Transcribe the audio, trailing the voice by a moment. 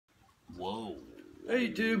Whoa. Hey,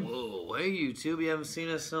 YouTube. Whoa. Hey, YouTube. You haven't seen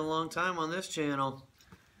us in a long time on this channel.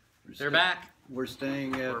 They're back. We're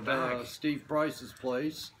staying at Steve Price's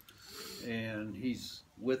place, and he's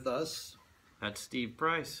with us. That's Steve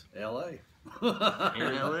Price. L.A.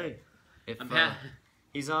 In L.A.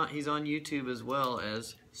 He's on YouTube as well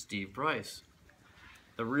as Steve Price,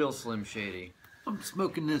 the real Slim Shady. I'm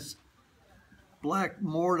smoking this black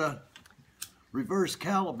Morta reverse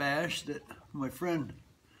calabash that my friend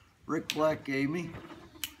Rick Black gave me,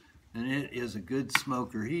 and it is a good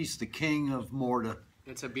smoker. He's the king of Morta.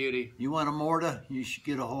 It's a beauty. You want a Morta? You should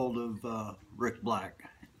get a hold of Rick Black.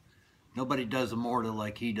 Nobody does a Morta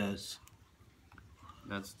like he does.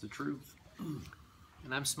 That's the truth.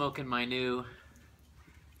 And I'm smoking my new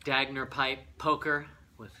Dagner pipe poker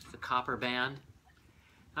with the copper band.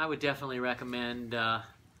 I would definitely recommend a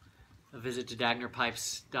visit to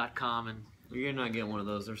dagnerpipes.com. And You're not getting one of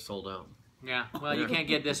those. They're sold out. yeah, well, you can't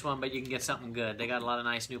get this one, but you can get something good. They got a lot of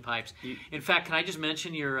nice new pipes. In fact, can I just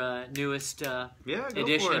mention your newest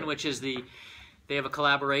edition, which is they have a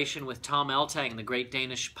collaboration with Tom Eltang, the great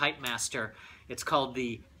Danish pipe master. It's called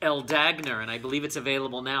the El Dagner, and I believe it's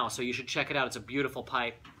available now, so you should check it out. It's a beautiful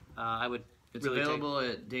pipe. It's available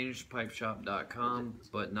at danishpipeshop.com,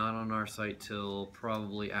 but not on our site till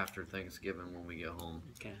probably after Thanksgiving when we get home.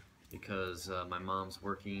 Okay. Because my mom's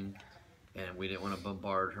working, and we didn't want to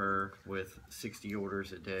bombard her with 60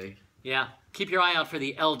 orders a day. Yeah, keep your eye out for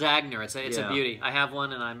the El Dagner. It's a beauty. I have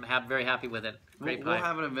one, and I'm very happy with it. Great pipe. We'll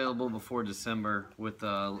have it available before December with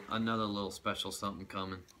another little special something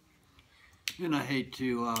coming. And I hate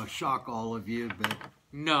to shock all of you, but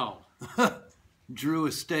no. Drew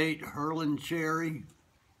Estate Hurlin Cherry.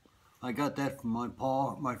 I got that from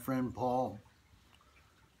my friend Paul.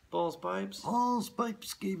 Paul's Pipes? Paul's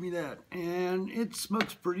Pipes gave me that, and it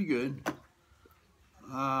smokes pretty good.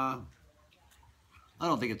 I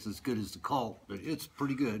don't think it's as good as the Cult, but it's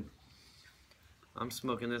pretty good. I'm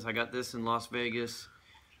smoking this. I got this in Las Vegas.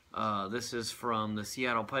 This is from the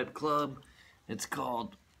Seattle Pipe Club. It's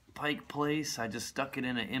called Pike Place. I just stuck it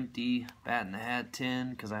in an empty Bat in the Hat tin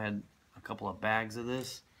because I had a couple of bags of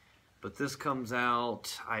this. But this comes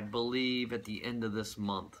out, I believe, at the end of this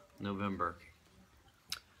month, November.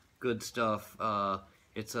 Good stuff.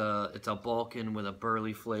 It's a Balkan with a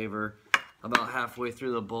burley flavor. About halfway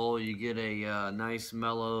through the bowl, you get a nice,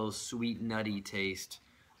 mellow, sweet, nutty taste,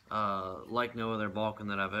 like no other Balkan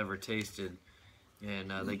that I've ever tasted.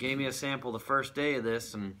 And they gave me a sample the first day of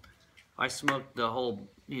this, and I smoked the whole,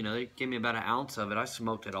 they gave me about an ounce of it. I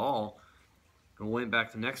smoked it all and went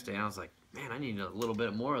back the next day. And I was like, man, I need a little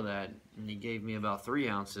bit more of that. And he gave me about 3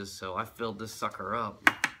 ounces, so I filled this sucker up.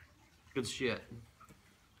 Good shit.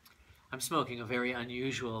 I'm smoking a very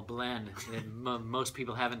unusual blend that most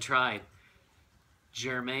people haven't tried.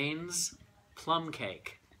 Germain's Plum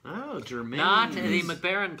Cake. Oh, Germain's. Not the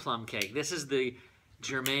McBaron Plum Cake. This is the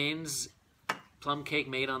Germain's Plum Cake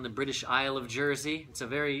made on the British Isle of Jersey. It's a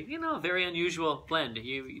very, very unusual blend. If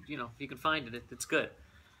you can find it, it's good.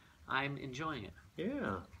 I'm enjoying it.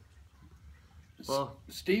 Yeah. Well,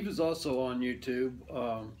 Steve is also on YouTube.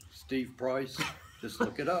 Steve Price. Just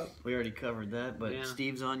look it up. We already covered that, but yeah.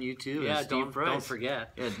 Steve's on YouTube. Yeah, Steve Price. Don't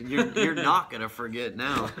forget. Yeah, you're not gonna forget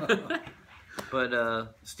now.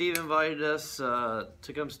 But Steve invited us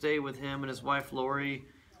to come stay with him and his wife Lori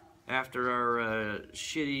after our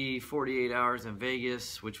shitty 48 hours in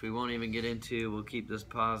Vegas, which we won't even get into. We'll keep this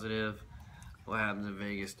positive. What happens in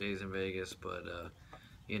Vegas stays in Vegas, but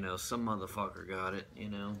some motherfucker got it.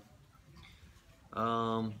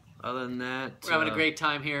 Other than that, we're having a great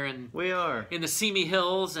time here in the Simi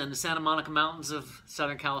Hills and the Santa Monica Mountains of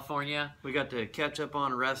Southern California. We got to catch up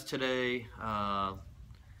on rest today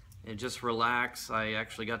and just relax. I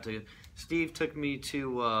actually got to. Steve took me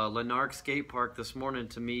to Lanark Skate Park this morning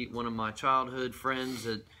to meet one of my childhood friends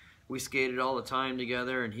that we skated all the time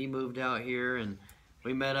together, and he moved out here, and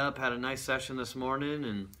we met up, had a nice session this morning,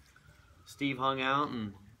 and Steve hung out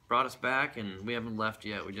and brought us back, and we haven't left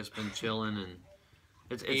yet. We've just been chilling and.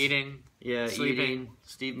 It's eating, sleeping. Eating.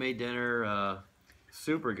 Steve made dinner,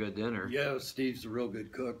 super good dinner. Yeah, Steve's a real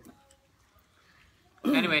good cook.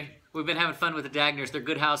 Anyway, we've been having fun with the Dagners. They're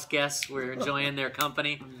good house guests. We're enjoying their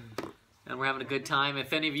company, and we're having a good time.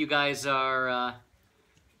 If any of you guys are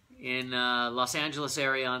in Los Angeles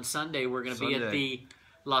area on Sunday, we're going to be at the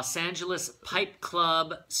Los Angeles Pipe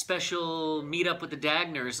Club special meetup with the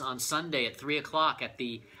Dagners on Sunday at 3 o'clock at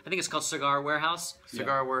the, I think it's called Cigar Warehouse.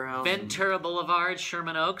 Cigar Warehouse. Ventura Boulevard,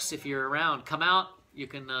 Sherman Oaks. If you're around, come out. You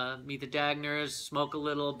can meet the Dagners, smoke a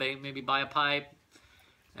little, maybe buy a pipe,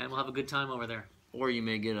 and we'll have a good time over there. Or you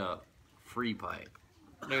may get a free pipe.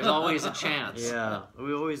 There's always a chance. Yeah,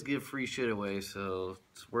 we always give free shit away, so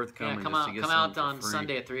it's worth coming. Yeah, come just out, to get come out something on for free.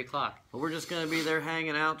 Sunday at 3 o'clock. But we're just gonna be there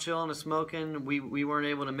hanging out, chilling and smoking. We weren't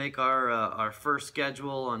able to make our first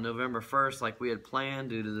schedule on November 1st like we had planned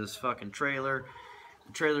due to this fucking trailer.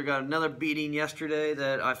 The trailer got another beating yesterday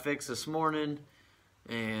that I fixed this morning,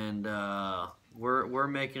 and we're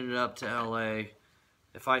making it up to LA.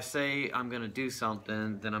 If I say I'm gonna do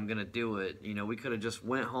something, then I'm gonna do it. You know, we could have just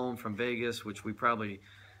went home from Vegas, which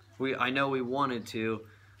I know we wanted to,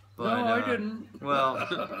 but No, I didn't. Well,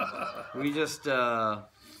 we just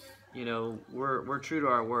you know, we're true to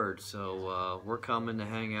our word, so we're coming to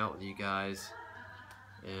hang out with you guys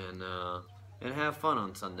and have fun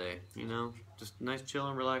on Sunday. You know, just a nice,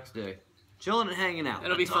 chilling, relaxed day, chilling and hanging out.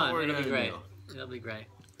 It'll be That's all fun. we're It'll be gonna great. do. It'll be great.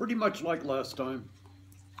 Pretty much like last time.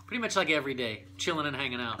 Pretty much like every day, chilling and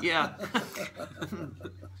hanging out. Yeah.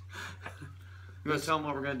 You want to tell them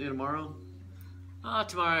what we're gonna do tomorrow?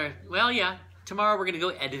 Tomorrow. Well, yeah. Tomorrow we're gonna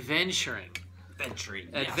go adventuring.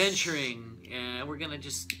 Adventuring. Adventuring, and we're gonna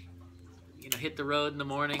just, hit the road in the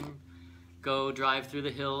morning, go drive through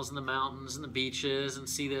the hills and the mountains and the beaches and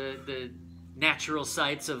see the natural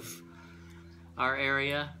sights of our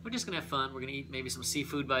area. We're just gonna have fun. We're gonna eat maybe some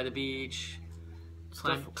seafood by the beach,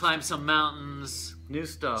 climb some mountains, New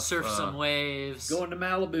stuff. surf some waves. Going to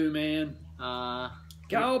Malibu, man.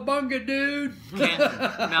 Cowabunga, dude.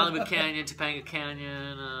 Malibu Canyon, Topanga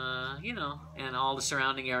Canyon, and all the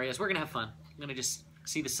surrounding areas. We're gonna have fun. We're gonna just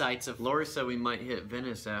see the sights of. Lori said we might hit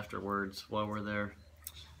Venice afterwards while we're there.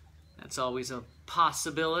 That's always a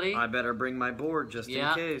possibility. I better bring my board just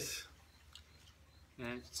in case.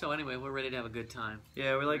 And so anyway, we're ready to have a good time.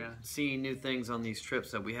 Yeah, we like seeing new things on these trips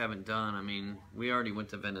that we haven't done. I mean, we already went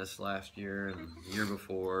to Venice last year and the year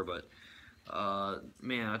before, but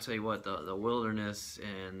man, I tell you what, the wilderness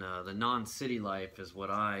and the non-city life is what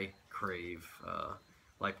I crave.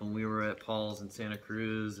 Like when we were at Paul's in Santa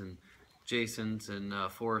Cruz and Jason's in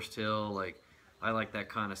Forest Hill, like I like that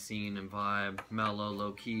kind of scene and vibe, mellow,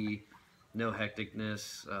 low key, no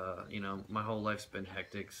hecticness. My whole life's been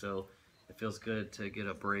hectic, so it feels good to get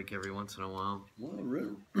a break every once in a while. Well,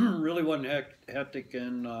 really wasn't hectic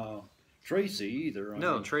in Tracy either. I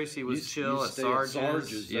mean, Tracy was chill at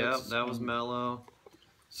Sarge's. Yep, that was mellow.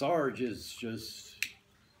 Sarge is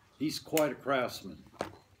he's quite a craftsman.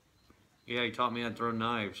 Yeah, he taught me how to throw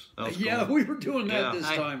knives. That was Yeah, cool. we were doing that this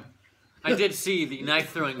time. I did see the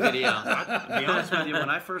knife throwing video. To be honest with you, when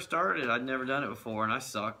I first started, I'd never done it before, and I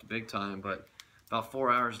sucked big time. But about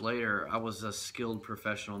 4 hours later, I was a skilled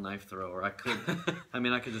professional knife thrower. I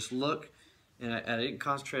could just look, and I didn't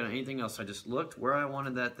concentrate on anything else. I just looked where I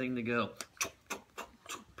wanted that thing to go.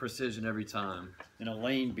 Precision every time. And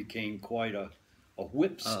Elaine became quite a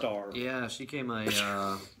whip star. Yeah, she became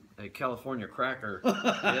a California cracker.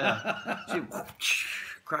 Yeah, she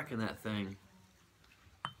cracking that thing.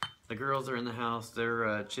 The girls are in the house.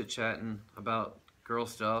 They're chit-chatting about girl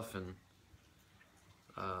stuff, and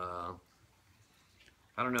I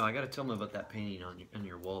don't know. I got to tell them about that painting on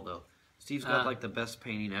your wall, though. Steve's got like the best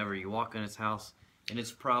painting ever. You walk in his house, and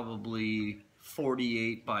it's probably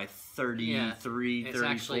 48 by 33, it's 34.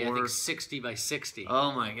 actually, I think, 60 by 60.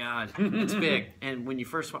 Oh my God, It's big. And when you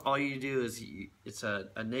first, all you do is it's a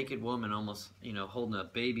naked woman, almost holding a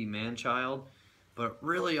baby man child. But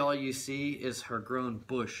really all you see is her grown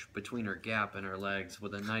bush between her gap and her legs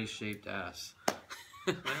with a nice shaped ass.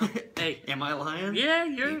 Well, hey. Am I lying? Yeah,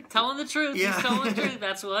 you're telling the truth. Yeah. He's telling the truth.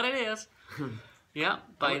 That's what it is. Yeah,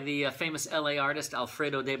 by the famous LA artist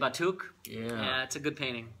Alfredo de Batuc. Yeah. It's a good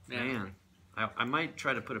painting. Yeah. Man, I might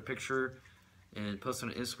try to put a picture and post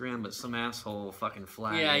on Instagram, but some asshole will fucking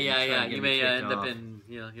flag it and try to get You me may kicked end up off.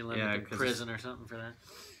 you'll end up in prison or something for that.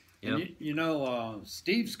 Yep. And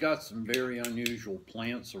Steve's got some very unusual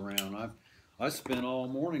plants around. I spent all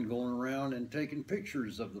morning going around and taking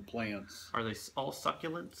pictures of the plants. Are they all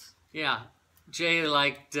succulents? Yeah, Jay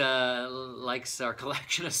likes our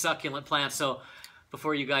collection of succulent plants. So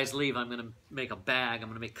before you guys leave, I'm going to make a bag. I'm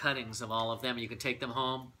going to make cuttings of all of them. You can take them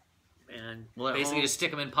home and basically just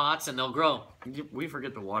stick them in pots and they'll grow. We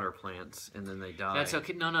forget to water plants and then they die. That's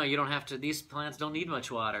okay. No, you don't have to. These plants don't need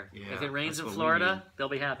much water. Yeah, if it rains in that's what we Florida, they'll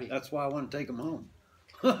be happy. That's why I want to take them home.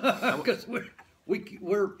 Because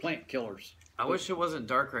we're plant killers. I wish it wasn't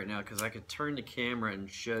dark right now because I could turn the camera and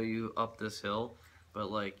show you up this hill.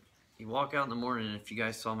 But like, you walk out in the morning, and if you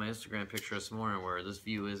guys saw my Instagram picture this morning where this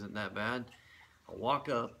view isn't that bad, I walk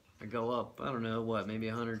up, I go up, I don't know, maybe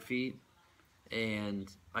 100 feet,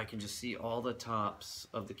 and I can just see all the tops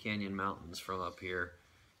of the canyon mountains from up here.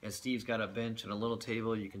 And Steve's got a bench and a little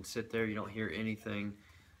table. You can sit there, you don't hear anything,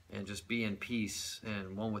 and just be in peace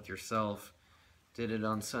and one with yourself. Did it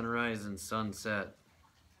on sunrise and sunset.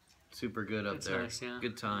 super good up That's there. nice, yeah.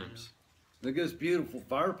 Good times. Look at this beautiful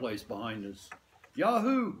fireplace behind us.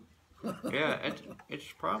 Yahoo! Yeah, it's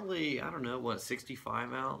probably, I don't know, what,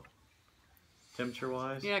 65 out,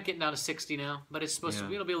 temperature-wise? Yeah, getting down to 60 now, but it's supposed to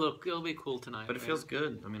be. It'll be cool tonight. But it feels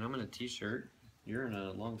good. I mean, I'm in a t-shirt. You're in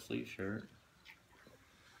a long sleeve shirt.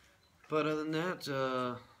 But other than that,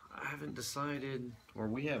 I haven't decided, or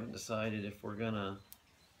we haven't decided if we're gonna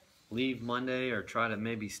leave Monday or try to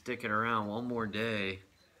maybe stick it around one more day,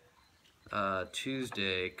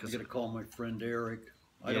 Tuesday. I Cause gotta call my friend Eric.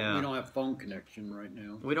 We Yeah. don't have phone connection right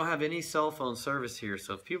now. we don't have any cell phone service here,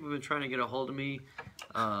 so if people have been trying to get a hold of me,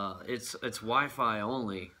 it's Wi-Fi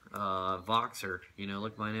only, Voxer. You know,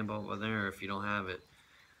 look my name over there if you don't have it.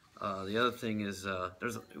 The other thing is,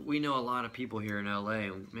 we know a lot of people here in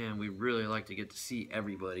LA, and man, we really like to get to see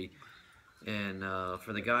everybody. And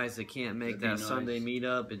for the guys that can't make That'd be that Sunday nice.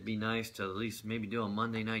 meetup, it'd be nice to at least maybe do a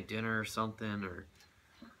Monday night dinner or something, or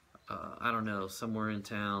I don't know, somewhere in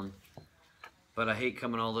town. But I hate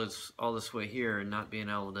coming all this way here and not being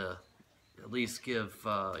able to at least give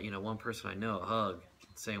you know, one person I know a hug,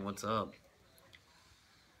 saying what's up.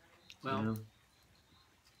 Well, You know?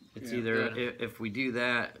 It's Yeah, either good. if we do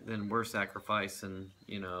that, then we're sacrificing,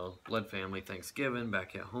 you know, blood family Thanksgiving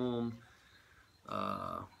back at home.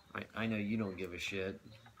 I know you don't give a shit.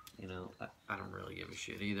 You know, I don't really give a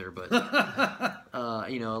shit either. But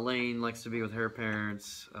you know, Elaine likes to be with her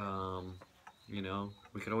parents. You know,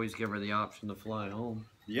 we could always give her the option to fly home.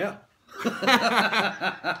 Yeah.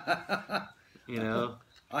 You know,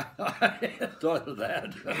 I hadn't thought of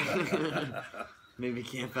that. maybe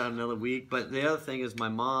camp out another week. But the other thing is, my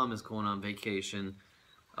mom is going on vacation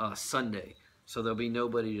Sunday, so there'll be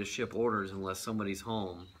nobody to ship orders unless somebody's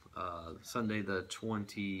home. Sunday the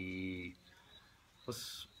 20.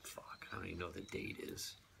 I don't even know what the date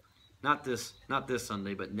is. Not this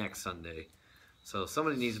Sunday, but next Sunday. So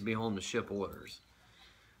somebody needs to be home to ship orders.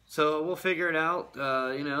 So we'll figure it out.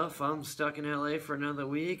 You know, if I'm stuck in LA for another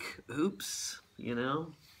week, oops. You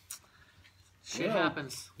know. shit Well,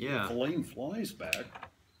 happens. Yeah. If Elaine flies back,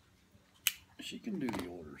 she can do the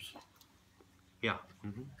orders. Yeah.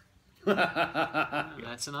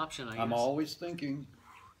 That's an option, I guess. I'm always thinking.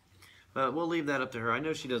 But we'll leave that up to her. I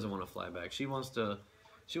know she doesn't want to fly back. She wants to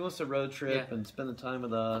road trip Yeah. and spend the time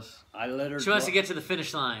with us. I let her. She wants to get to the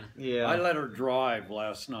finish line. Yeah. I let her drive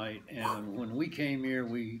last night, and when we came here,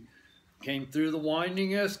 we came through the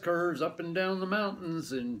winding S curves up and down the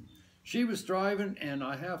mountains, and she was driving, and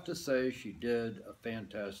I have to say she did a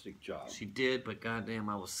fantastic job. She did, but goddamn,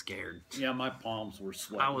 I was scared. Yeah, my palms were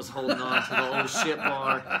sweating. I was holding on to the old shit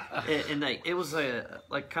bar, and like it was kind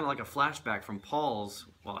of like a flashback from Paul's.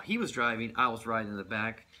 While he was driving, I was riding in the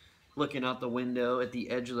back, looking out the window at the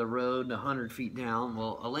edge of the road, 100 feet down.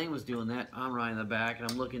 Well, Elaine was doing that. I'm riding in the back, and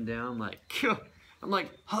I'm looking down, like,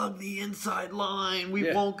 hug the inside line. We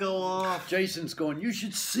Yeah. won't go off. Jason's going, you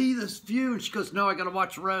should see this view. And she goes, no, I got to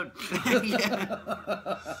watch the road.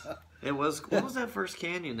 Yeah. It was. What was that first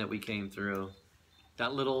canyon that we came through?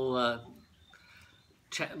 That little,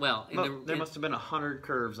 There must have been 100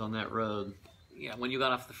 curves on that road. yeah, when you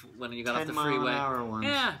got off the 10 mile freeway. an hour ones.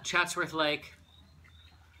 Yeah, Chatsworth Lake.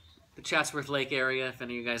 The Chatsworth Lake area, if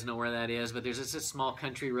any of you guys know where that is, but there's just a small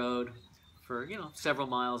country road for, you know, several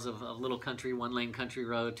miles of little country, one-lane country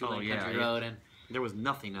road, two-lane country road, and There was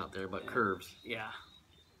nothing out there but curves. yeah,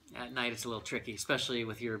 at night it's a little tricky, especially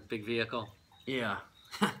with your big vehicle. Yeah.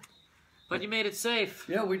 But you made it safe.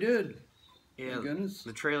 Yeah, we did. Yeah. Thank goodness.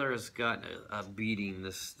 The trailer has gotten a beating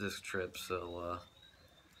this trip, so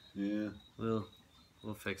Yeah. we'll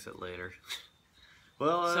fix it later.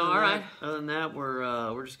 Well, So, all right. Other than that,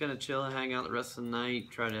 we're just gonna chill and hang out the rest of the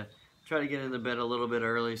night. Try to get into bed a little bit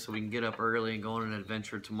early so we can get up early and go on an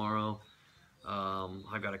adventure tomorrow.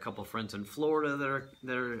 I've got a couple friends in Florida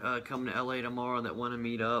that are coming to LA tomorrow that want to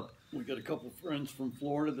meet up. We got a couple friends from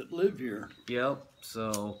Florida that live here. Yep.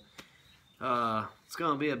 So it's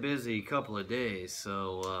gonna be a busy couple of days.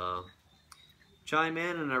 So chime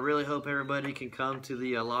in, and I really hope everybody can come to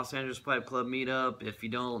the Los Angeles Pipe Club meetup. If you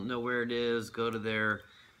don't know where it is, go to their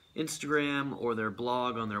Instagram or their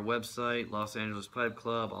blog on their website, Los Angeles Pipe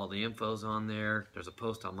Club. All the info's on there. There's a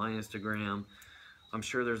post on my Instagram. I'm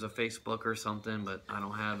sure there's a Facebook or something, but I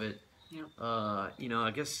don't have it. Yep. You know,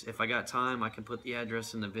 I guess if I got time, I can put the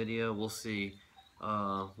address in the video. We'll see.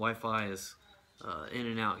 Wi-Fi is in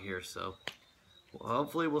and out here, so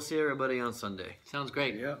hopefully we'll see everybody on Sunday. Sounds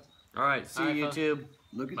great. Yeah. All right, see you, folks. YouTube.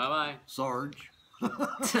 Look at Bye-bye. Sarge.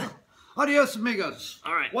 Adios, amigos.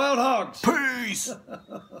 All right. Wild hogs. Peace.